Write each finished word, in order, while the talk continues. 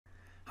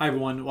Hi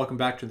everyone, welcome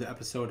back to the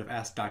episode of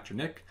Ask Dr.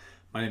 Nick.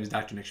 My name is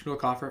Dr. Nick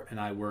Schmidlkoffer and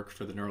I work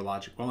for the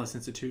Neurologic Wellness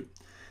Institute.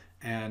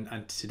 And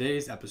on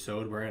today's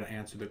episode, we're going to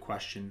answer the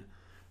question,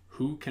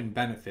 who can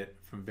benefit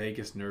from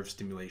vagus nerve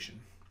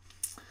stimulation?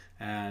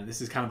 And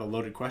this is kind of a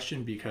loaded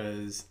question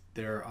because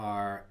there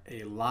are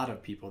a lot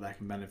of people that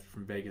can benefit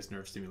from vagus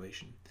nerve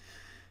stimulation.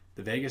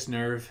 The vagus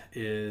nerve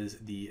is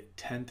the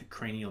 10th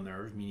cranial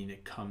nerve, meaning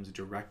it comes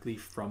directly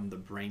from the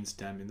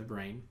brainstem in the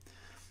brain,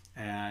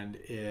 and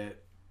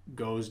it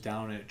goes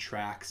down and it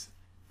tracks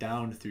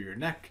down through your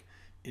neck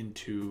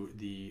into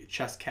the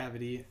chest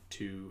cavity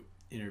to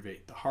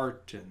innervate the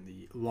heart and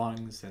the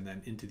lungs, and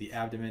then into the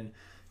abdomen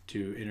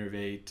to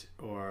innervate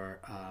or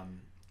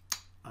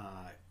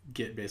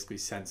get basically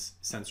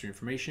sensory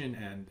information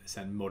and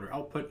send motor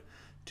output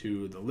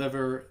to the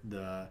liver,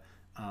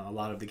 a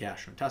lot of the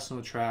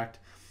gastrointestinal tract,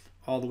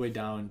 all the way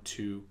down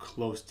to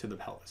close to the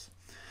pelvis.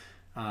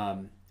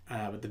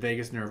 But the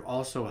vagus nerve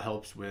also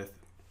helps with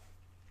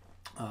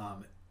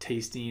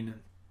tasting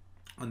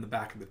on the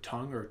back of the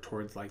tongue or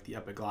towards like the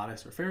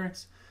epiglottis or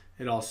pharynx.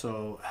 It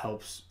also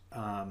helps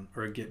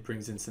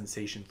brings in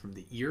sensation from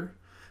the ear,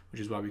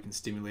 which is why we can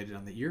stimulate it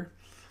on the ear.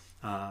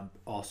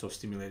 Also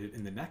stimulated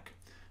in the neck.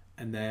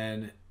 And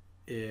then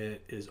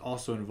it is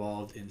also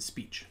involved in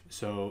speech.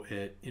 So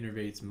it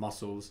innervates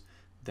muscles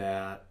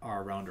that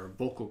are around our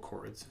vocal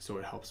cords, so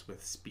it helps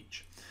with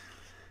speech.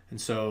 And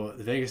so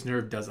the vagus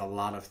nerve does a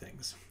lot of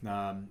things.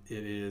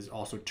 It is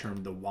also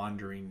termed the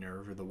wandering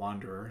nerve or the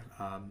wanderer,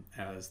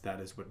 as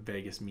that is what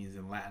vagus means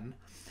in Latin,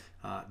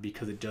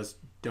 because it just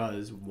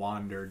does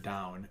wander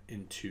down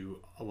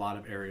into a lot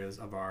of areas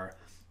of our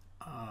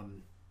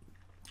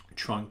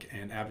trunk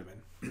and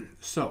abdomen.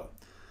 So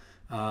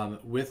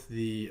with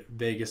the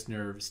vagus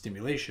nerve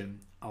stimulation,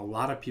 a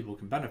lot of people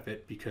can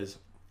benefit because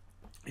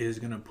it is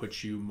going to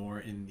put you more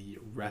in the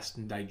rest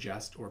and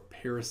digest or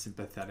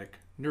parasympathetic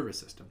nervous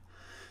system.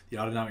 The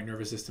autonomic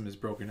nervous system is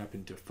broken up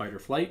into fight or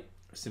flight,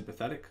 or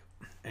sympathetic,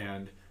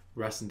 and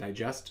rest and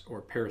digest,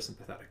 or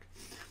parasympathetic.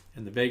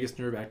 And the vagus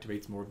nerve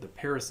activates more of the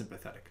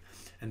parasympathetic,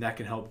 and that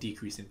can help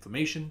decrease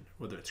inflammation,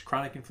 whether it's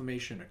chronic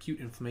inflammation,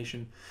 acute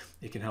inflammation.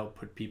 It can help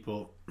put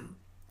people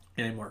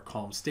in a more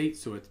calm state,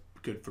 so it's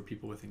good for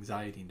people with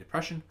anxiety and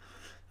depression.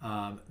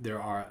 There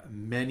are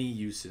many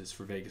uses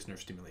for vagus nerve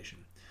stimulation.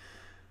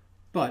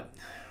 But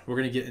we're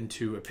going to get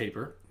into a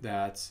paper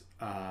that's,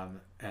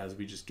 as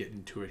we just get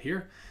into it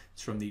here,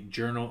 it's from the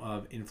Journal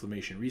of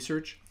Inflammation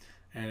Research,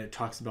 and it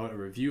talks about a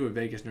review of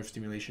vagus nerve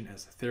stimulation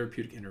as a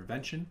therapeutic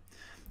intervention.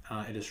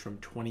 It is from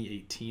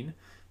 2018.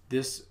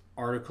 This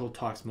article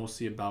talks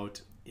mostly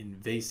about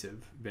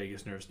invasive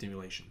vagus nerve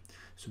stimulation.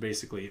 So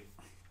basically,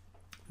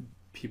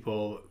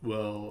 people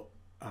will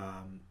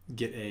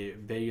get a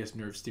vagus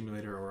nerve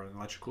stimulator or an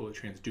electrical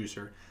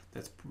transducer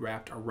that's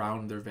wrapped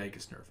around their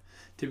vagus nerve.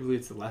 Typically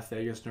it's the left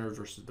vagus nerve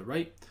versus the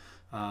right,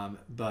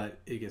 but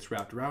it gets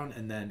wrapped around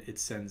and then it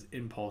sends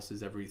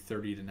impulses every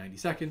 30 to 90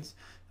 seconds.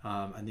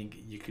 I think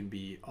you can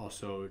be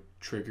also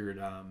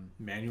triggered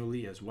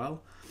manually as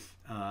well.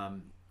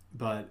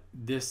 But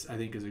this, I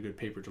think, is a good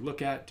paper to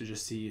look at to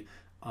just see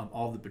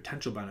all the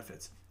potential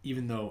benefits,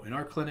 even though in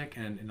our clinic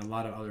and in a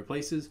lot of other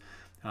places,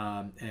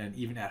 and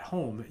even at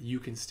home, you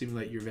can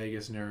stimulate your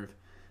vagus nerve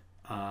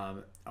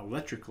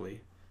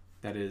electrically,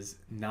 that is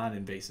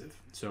non-invasive.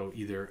 So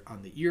either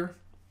on the ear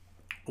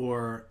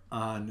or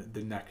on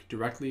the neck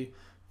directly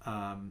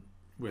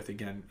with,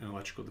 again, an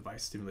electrical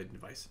device, stimulating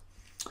device.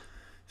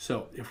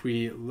 So if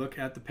we look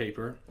at the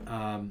paper,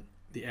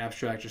 the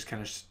abstract just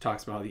kind of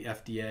talks about how the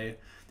FDA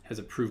has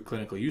approved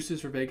clinical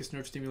uses for vagus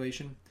nerve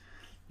stimulation.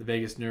 The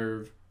vagus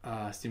nerve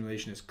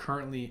stimulation is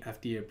currently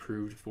FDA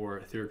approved for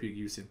therapeutic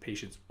use in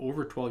patients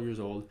over 12 years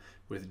old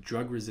with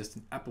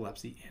drug-resistant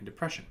epilepsy and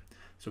depression.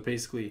 So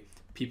basically,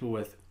 people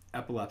with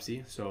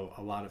epilepsy, so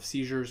a lot of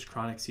seizures,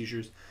 chronic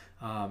seizures,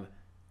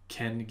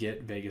 can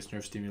get vagus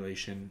nerve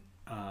stimulation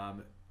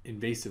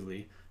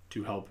invasively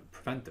to help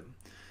prevent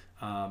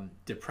them.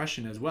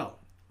 Depression as well,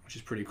 which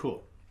is pretty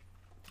cool.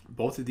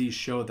 Both of these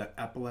show that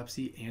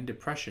epilepsy and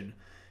depression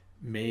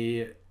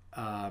may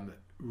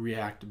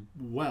react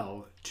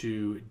well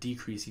to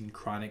decreasing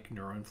chronic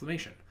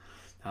neuroinflammation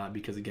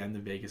because, again, the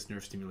vagus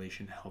nerve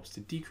stimulation helps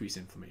to decrease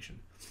inflammation.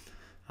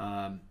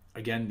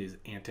 Again, these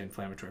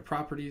anti-inflammatory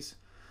properties.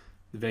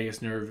 The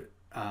vagus nerve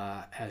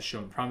has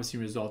shown promising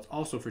results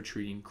also for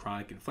treating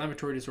chronic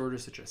inflammatory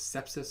disorders such as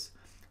sepsis,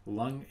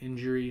 lung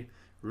injury,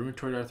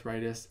 rheumatoid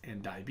arthritis,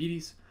 and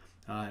diabetes,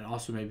 and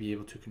also may be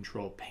able to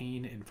control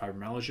pain and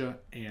fibromyalgia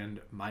and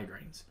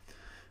migraines.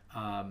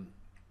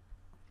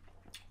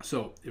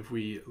 So if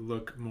we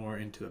look more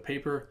into the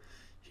paper,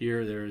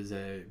 here there is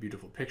a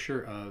beautiful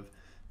picture of,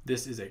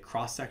 this is a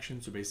cross section.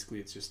 So basically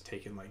it's just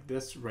taken like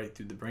this right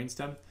through the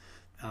brainstem.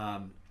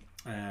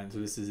 And so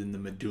this is in the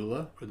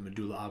medulla or the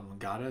medulla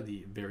oblongata,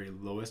 the very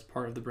lowest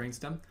part of the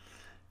brainstem.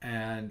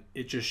 And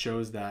it just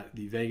shows that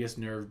the vagus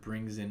nerve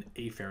brings in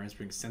afferents,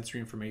 brings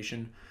sensory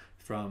information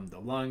from the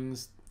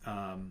lungs,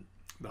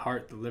 the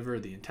heart, the liver,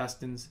 the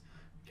intestines,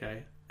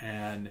 okay?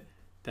 And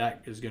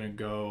that is going to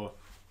go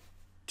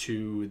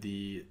to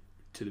the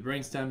to the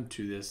brainstem,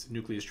 to this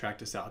nucleus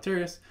tractus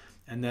solitarius,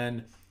 and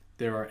then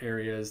there are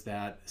areas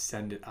that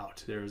send it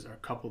out. There's a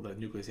couple, the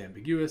nucleus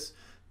ambiguus,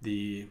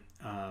 the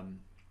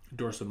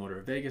dorsal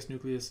motor vagus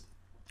nucleus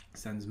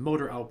sends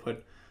motor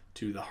output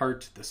to the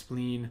heart, the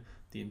spleen,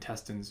 the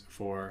intestines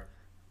for,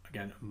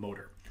 again,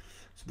 motor.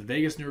 So the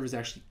vagus nerve is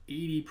actually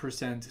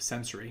 80%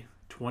 sensory,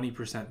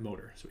 20%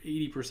 motor. So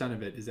 80%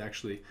 of it is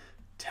actually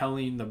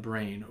telling the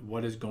brain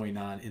what is going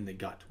on in the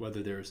gut,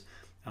 whether there's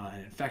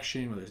an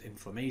infection, whether there's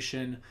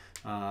inflammation,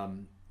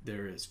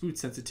 there is food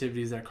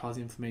sensitivities that cause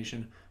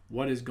inflammation,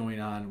 what is going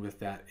on with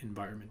that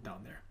environment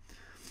down there.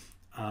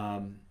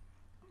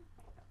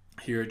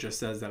 Here it just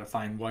says that a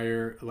fine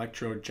wire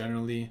electrode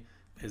generally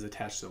is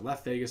attached to the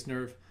left vagus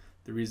nerve.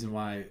 The reason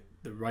why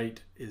the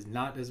right is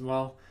not as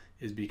well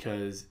is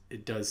because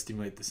it does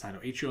stimulate the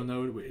sinoatrial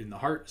node in the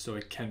heart, so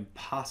it can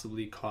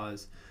possibly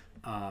cause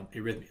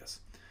arrhythmias.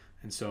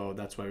 And so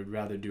that's why we'd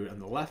rather do it on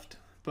the left,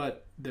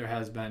 but there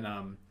has been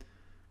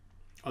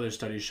other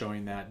studies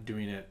showing that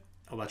doing it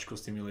electrical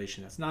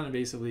stimulation that's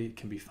non-invasively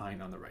can be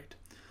fine on the right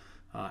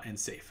and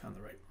safe on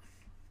the right.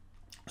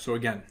 So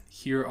again,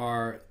 here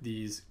are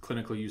these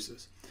clinical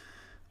uses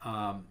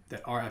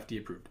that are FDA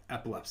approved.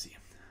 Epilepsy.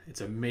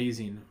 It's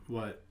amazing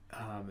what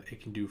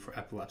it can do for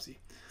epilepsy.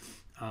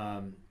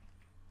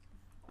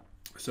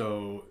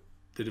 So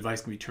the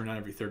device can be turned on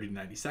every 30 to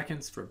 90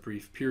 seconds for a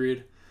brief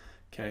period.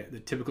 Okay, the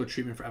typical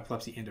treatment for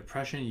epilepsy and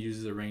depression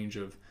uses a range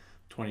of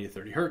 20 to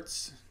 30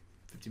 hertz,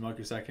 50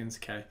 microseconds.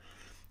 Okay,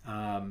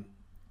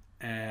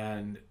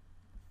 and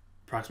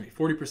approximately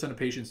 40% of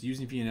patients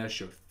using VNS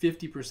showed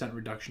 50%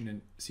 reduction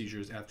in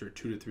seizures after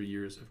 2 to 3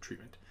 years of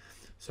treatment.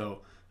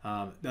 So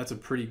that's a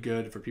pretty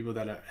good for people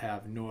that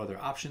have no other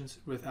options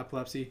with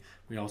epilepsy.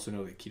 We also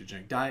know that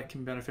ketogenic diet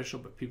can be beneficial,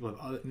 but people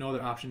have no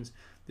other options,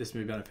 this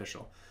may be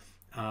beneficial.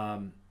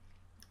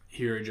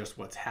 Here are just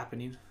what's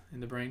happening in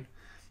the brain.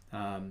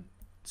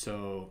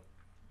 So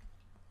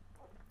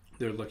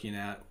they're looking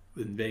at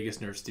the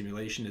vagus nerve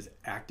stimulation is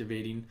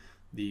activating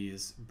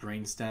these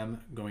brainstem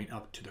going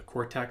up to the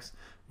cortex,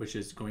 which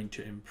is going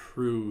to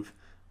improve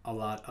a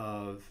lot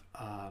of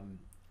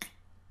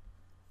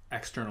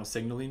external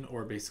signaling,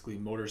 or basically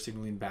motor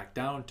signaling back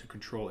down to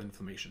control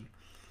inflammation.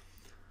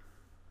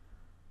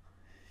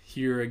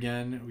 Here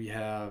again, we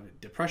have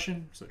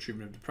depression, so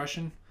treatment of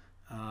depression.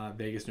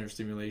 Vagus nerve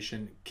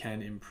stimulation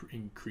can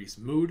increase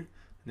mood.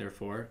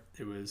 Therefore,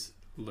 it was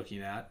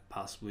looking at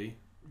possibly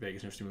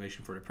vagus nerve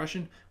stimulation for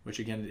depression, which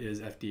again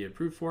is FDA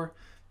approved for.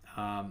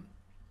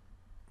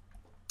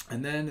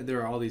 And then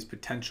there are all these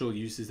potential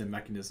uses and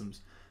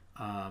mechanisms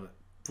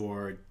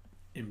for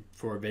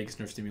vagus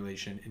nerve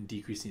stimulation and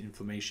decreasing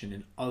inflammation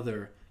in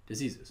other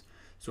diseases.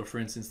 So for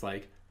instance,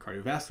 like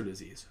cardiovascular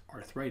disease,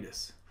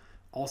 arthritis,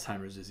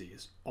 Alzheimer's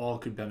disease, all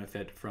could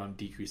benefit from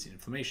decreasing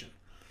inflammation.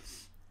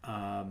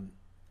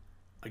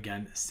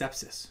 Again,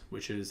 sepsis,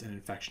 which is an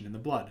infection in the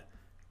blood,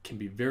 can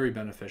be very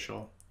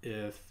beneficial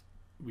if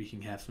we can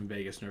have some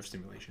vagus nerve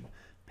stimulation.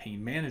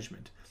 Pain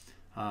management.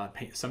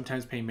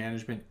 Sometimes pain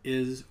management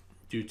is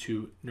due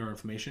to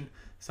neuroinflammation.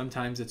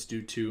 Sometimes it's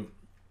due to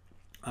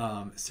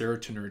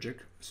serotonergic,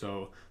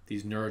 so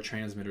these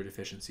neurotransmitter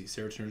deficiencies,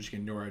 serotonergic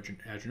and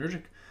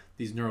noradrenergic.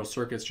 These neural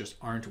circuits just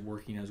aren't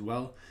working as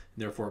well.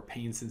 Therefore,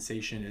 pain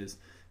sensation is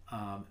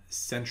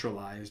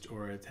centralized,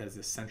 or it has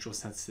a central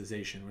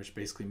sensitization, which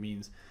basically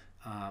means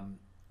a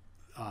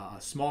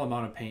small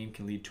amount of pain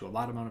can lead to a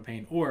lot amount of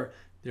pain, or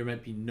there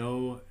might be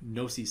no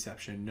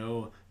nociception,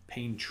 no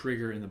pain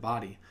trigger in the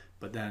body,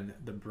 but then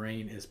the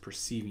brain is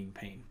perceiving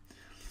pain.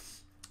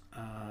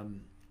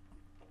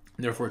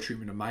 Therefore,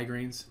 treatment of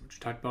migraines, which we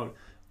talked about.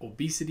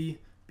 Obesity,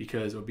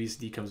 because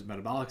obesity comes with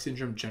metabolic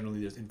syndrome.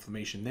 Generally, there's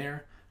inflammation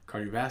there.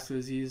 Cardiovascular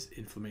disease,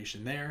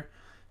 inflammation there.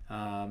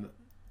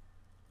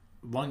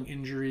 Lung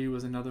injury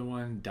was another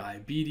one.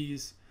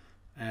 Diabetes.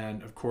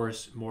 And of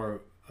course,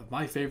 more of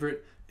my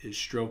favorite is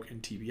stroke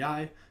and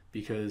TBI,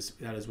 because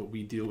that is what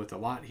we deal with a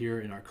lot here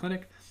in our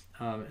clinic.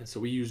 And so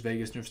we use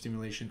vagus nerve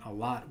stimulation a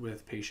lot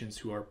with patients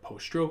who are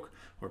post-stroke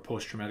or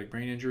post-traumatic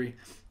brain injury,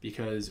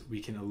 because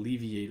we can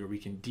alleviate, or we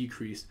can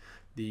decrease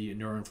the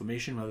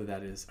neuroinflammation, whether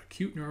that is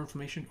acute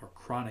neuroinflammation or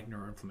chronic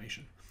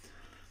neuroinflammation.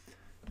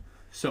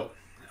 So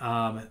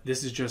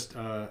this is just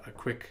a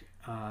quick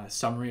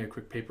summary, a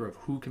quick paper of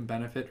who can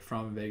benefit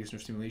from vagus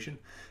nerve stimulation.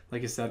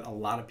 Like I said, a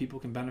lot of people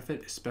can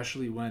benefit,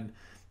 especially when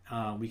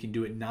we can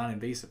do it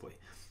non-invasively.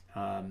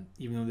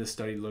 Even though this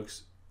study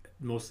looks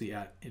mostly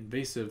at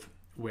invasive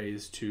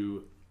ways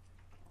to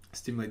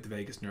stimulate the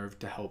vagus nerve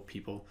to help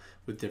people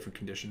with different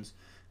conditions,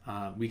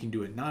 we can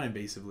do it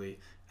non-invasively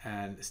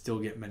and still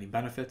get many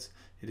benefits.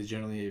 It is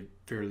generally a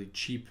fairly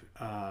cheap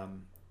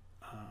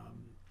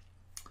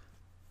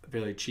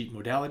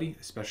modality,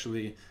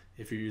 especially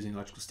if you're using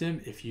electrical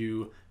stim. If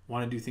you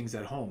want to do things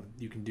at home,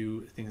 you can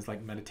do things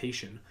like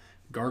meditation,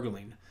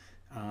 gargling,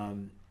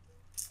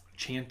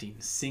 chanting,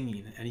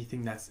 singing,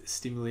 anything that's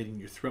stimulating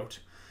your throat.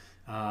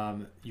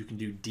 You can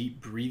do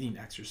deep breathing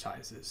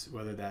exercises,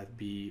 whether that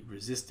be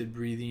resisted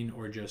breathing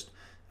or just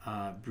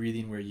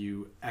breathing where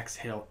you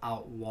exhale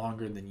out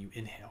longer than you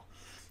inhale.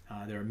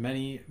 There are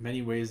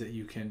many ways that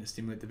you can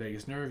stimulate the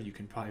vagus nerve. You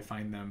can probably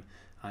find them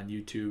on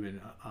YouTube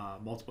in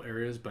multiple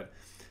areas, but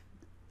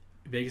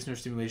vagus nerve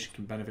stimulation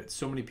can benefit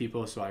so many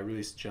people, so I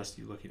really suggest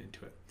you looking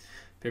into it.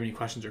 If you have any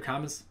questions or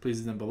comments, please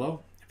leave them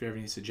below. If you have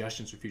any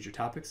suggestions for future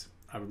topics,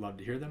 I would love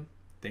to hear them.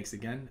 Thanks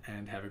again,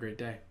 and have a great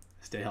day.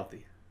 Stay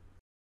healthy.